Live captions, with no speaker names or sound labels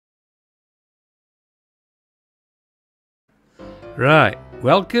Right,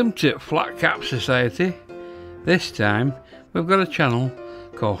 welcome to Flat Cap Society. This time we've got a channel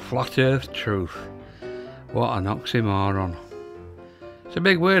called Flat Earth Truth. What an oxymoron. It's a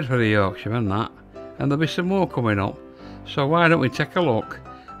big word for the Yorkshireman, that, and there'll be some more coming up, so why don't we take a look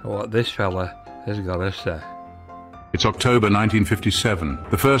at what this fella has got to say. It's October 1957.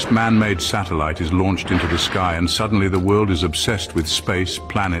 The first man-made satellite is launched into the sky, and suddenly the world is obsessed with space,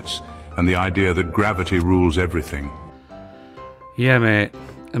 planets, and the idea that gravity rules everything. Yeah, mate,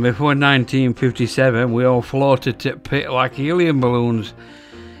 and before 1957 we all floated to pit like helium balloons.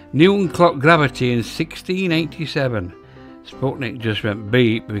 Newton clocked gravity in 1687. Sputnik just went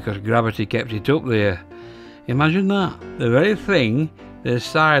beep because gravity kept it up there. Imagine that. The very thing they're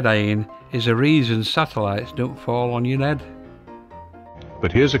side-eyeing is a reason satellites don't fall on your head.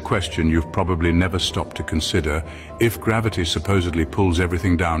 But here's a question you've probably never stopped to consider. If gravity supposedly pulls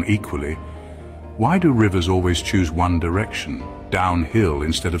everything down equally, why do rivers always choose one direction, downhill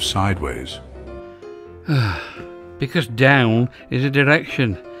instead of sideways? Because down is a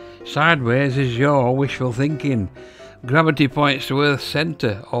direction, sideways is your wishful thinking. Gravity points to Earth's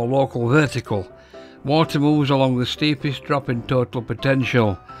centre, or local vertical. Water moves along the steepest drop in total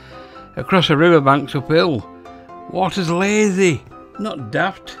potential. Across a riverbank's uphill. Water's lazy, not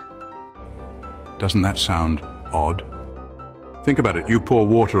daft. Doesn't that sound odd? Think about it. You pour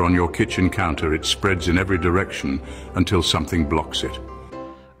water on your kitchen counter, it spreads in every direction until something blocks it.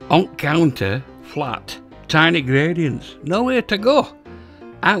 On counter, flat, tiny gradients, nowhere to go.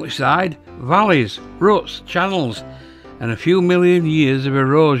 Outside, valleys, ruts, channels, and a few million years of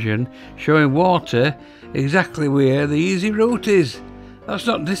erosion showing water exactly where the easy route is. That's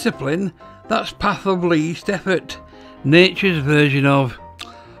not discipline, that's path of least effort. Nature's version of,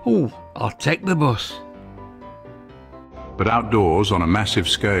 oh, I'll take the bus. But outdoors, on a massive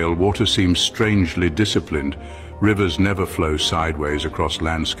scale, water seems strangely disciplined. Rivers never flow sideways across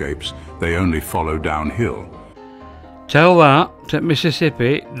landscapes, they only follow downhill. Tell that to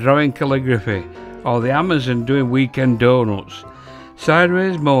Mississippi drawing calligraphy, or the Amazon doing weekend donuts.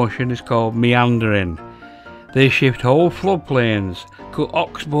 Sideways motion is called meandering. They shift whole floodplains, cut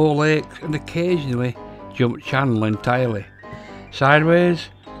oxbow lakes, and occasionally jump channel entirely. Sideways,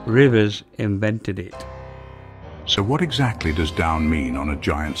 rivers invented it. So what exactly does down mean on a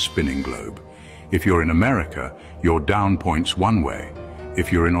giant spinning globe? If you're in America, your down points one way.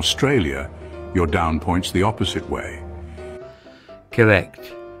 If you're in Australia, your down points the opposite way.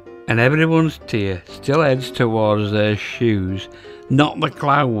 Correct. And everyone's tear still heads towards their shoes, not the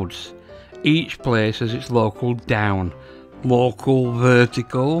clouds. Each place has its local down, local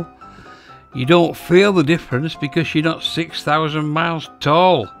vertical. You don't feel the difference because you're not 6,000 miles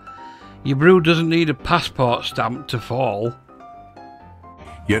tall. Your brew doesn't need a passport stamp to fall.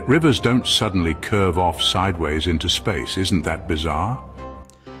 Yet rivers don't suddenly curve off sideways into space. Isn't that bizarre?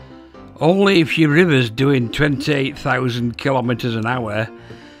 Only if your river's doing 28,000 kilometres an hour.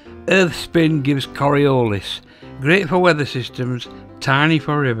 Earth's spin gives Coriolis, great for weather systems, tiny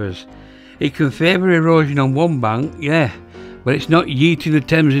for rivers. It can favour erosion on one bank, yeah, but it's not yeeting the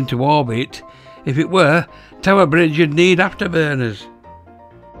Thames into orbit. If it were, Tower Bridge would need afterburners.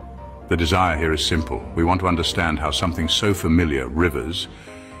 The desire here is simple. We want to understand how something so familiar, rivers,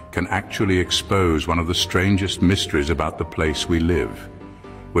 can actually expose one of the strangest mysteries about the place we live.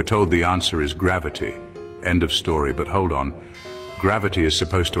 We're told the answer is gravity. End of story, but hold on. Gravity is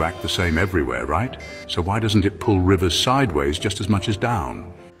supposed to act the same everywhere, right? So why doesn't it pull rivers sideways just as much as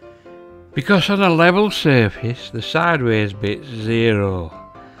down? Because on a level surface, the sideways bit's zero.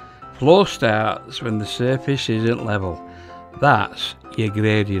 Flow starts when the surface isn't level. That's your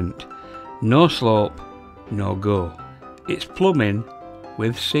gradient. No slope, no go. It's plumbing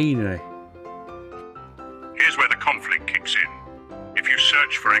with scenery. Here's where the conflict kicks in. If you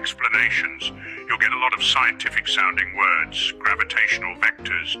search for explanations, you'll get a lot of scientific-sounding words, gravitational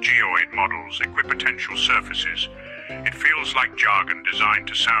vectors, geoid models, equipotential surfaces. It feels like jargon designed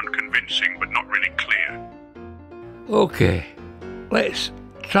to sound convincing but not really clear. Okay, let's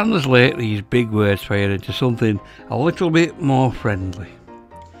translate these big words for you into something a little bit more friendly.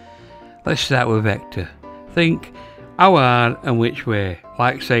 Let's start with vector. Think how hard and which way,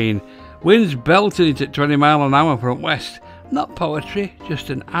 like saying wind's belting it at 20 miles an hour from west. Not poetry,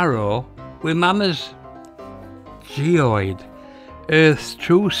 just an arrow with manners. Geoid, Earth's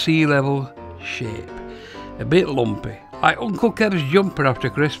true sea level shape. A bit lumpy, like Uncle Kev's jumper after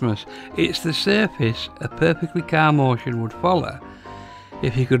Christmas. It's the surface a perfectly calm ocean would follow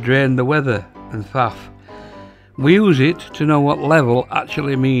if you could drain the weather and faff. We use it to know what level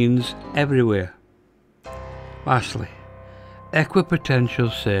actually means everywhere. Lastly,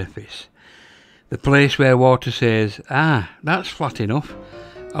 equipotential surface. The place where water says, ah, that's flat enough.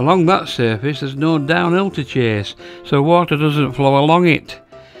 Along that surface there's no downhill to chase, so water doesn't flow along it.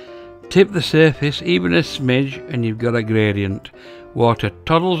 Tip the surface even a smidge and you've got a gradient. Water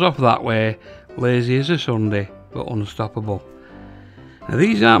toddles off that way, lazy as a Sunday, but unstoppable. Now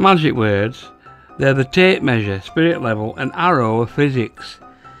these aren't magic words, they're the tape measure, spirit level and arrow of physics.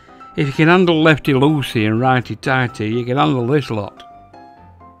 If you can handle lefty-loosey and righty-tighty, you can handle this lot.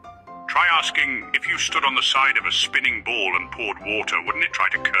 Try asking, if you stood on the side of a spinning ball and poured water, wouldn't it try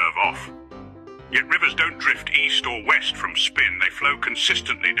to curve off? Yet rivers don't drift east or west from spin, they flow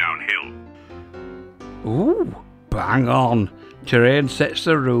consistently downhill. Ooh, bang on. Terrain sets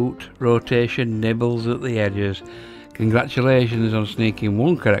the route, rotation nibbles at the edges. Congratulations on sneaking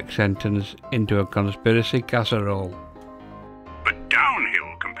one correct sentence into a conspiracy casserole. But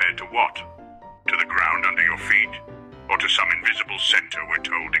downhill compared to what? To the ground under your feet? Or to some invisible centre we're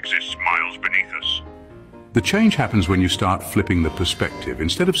told exists miles beneath us? The change happens when you start flipping the perspective.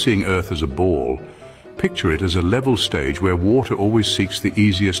 Instead of seeing Earth as a ball, picture it as a level stage where water always seeks the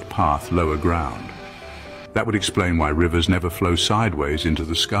easiest path lower ground. That would explain why rivers never flow sideways into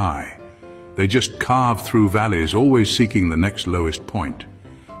the sky. They just carve through valleys, always seeking the next lowest point.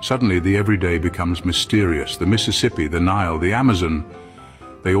 Suddenly the everyday becomes mysterious. The Mississippi, the Nile, the Amazon,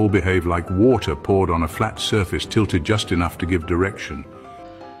 they all behave like water poured on a flat surface, tilted just enough to give direction.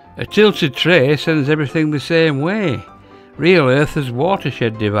 A tilted tray sends everything the same way. Real Earth has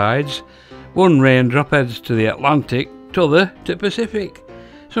watershed divides. One raindrop heads to the Atlantic, t'other to Pacific,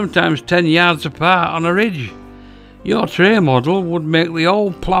 sometimes 10 yards apart on a ridge. Your tray model would make the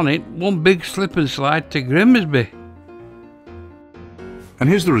whole planet one big slip and slide to Grimsby. And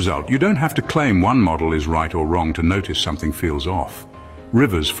here's the result. You don't have to claim one model is right or wrong to notice something feels off.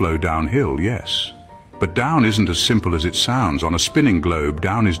 Rivers flow downhill, yes. But down isn't as simple as it sounds. On a spinning globe,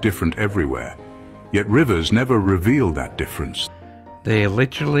 down is different everywhere. Yet rivers never reveal that difference. They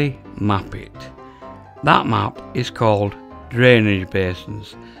literally map it. That map is called drainage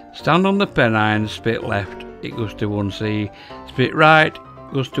basins. Stand on the Pennine, spit left, it goes to one sea. Spit right,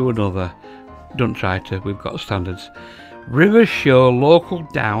 goes to another. Don't try to, we've got standards. Rivers show local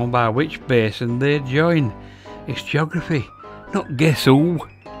down by which basin they join. It's geography, not guess who.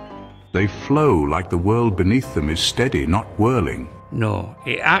 They flow like the world beneath them is steady, not whirling. No,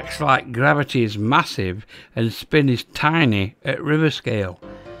 it acts like gravity is massive and spin is tiny at river scale.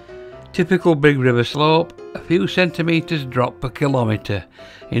 Typical big river slope, a few centimetres drop per kilometre,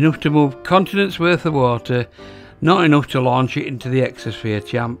 enough to move continents worth of water, not enough to launch it into the exosphere,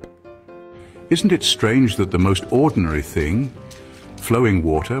 champ. Isn't it strange that the most ordinary thing, flowing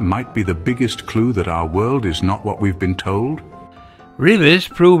water, might be the biggest clue that our world is not what we've been told? Rivers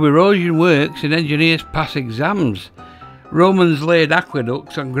prove erosion works and engineers pass exams. Romans laid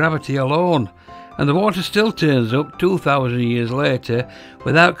aqueducts on gravity alone, and the water still turns up 2,000 years later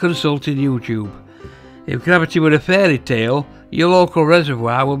without consulting YouTube. If gravity were a fairy tale, your local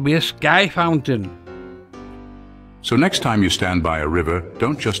reservoir would be a sky fountain. So next time you stand by a river,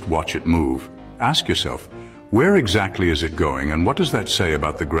 don't just watch it move. Ask yourself, where exactly is it going and what does that say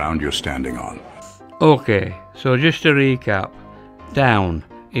about the ground you're standing on? Okay, so just to recap. Down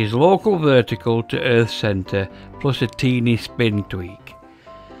is local vertical to Earth's centre plus a teeny spin tweak.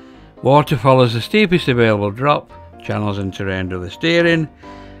 Water follows the steepest available drop, channels and terrain do the steering.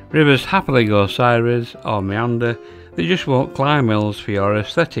 Rivers happily go sideways or meander, they just won't climb hills for your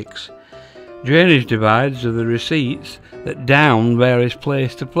aesthetics. Drainage divides are the receipts that down varies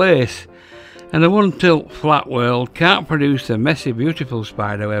place to place, and the one-tilt flat world can't produce the messy beautiful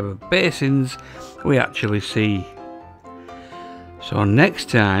spiderweb of basins we actually see. So next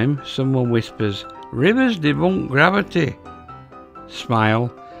time someone whispers, "Rivers debunk gravity,"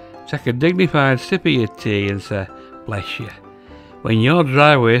 smile, take a dignified sip of your tea and say, "Bless you." When your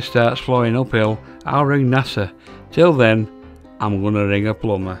driveway starts flowing uphill, I'll ring NASA. Till then, I'm gonna ring a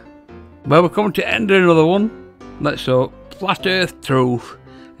plumber. Well, we're coming to the end of another one. Let's hope Flat Earth Truth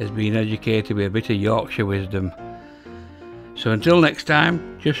has been educated with a bit of Yorkshire wisdom. So until next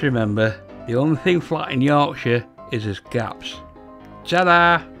time, just remember, the only thing flat in Yorkshire is its gaps.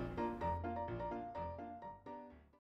 Ta-da!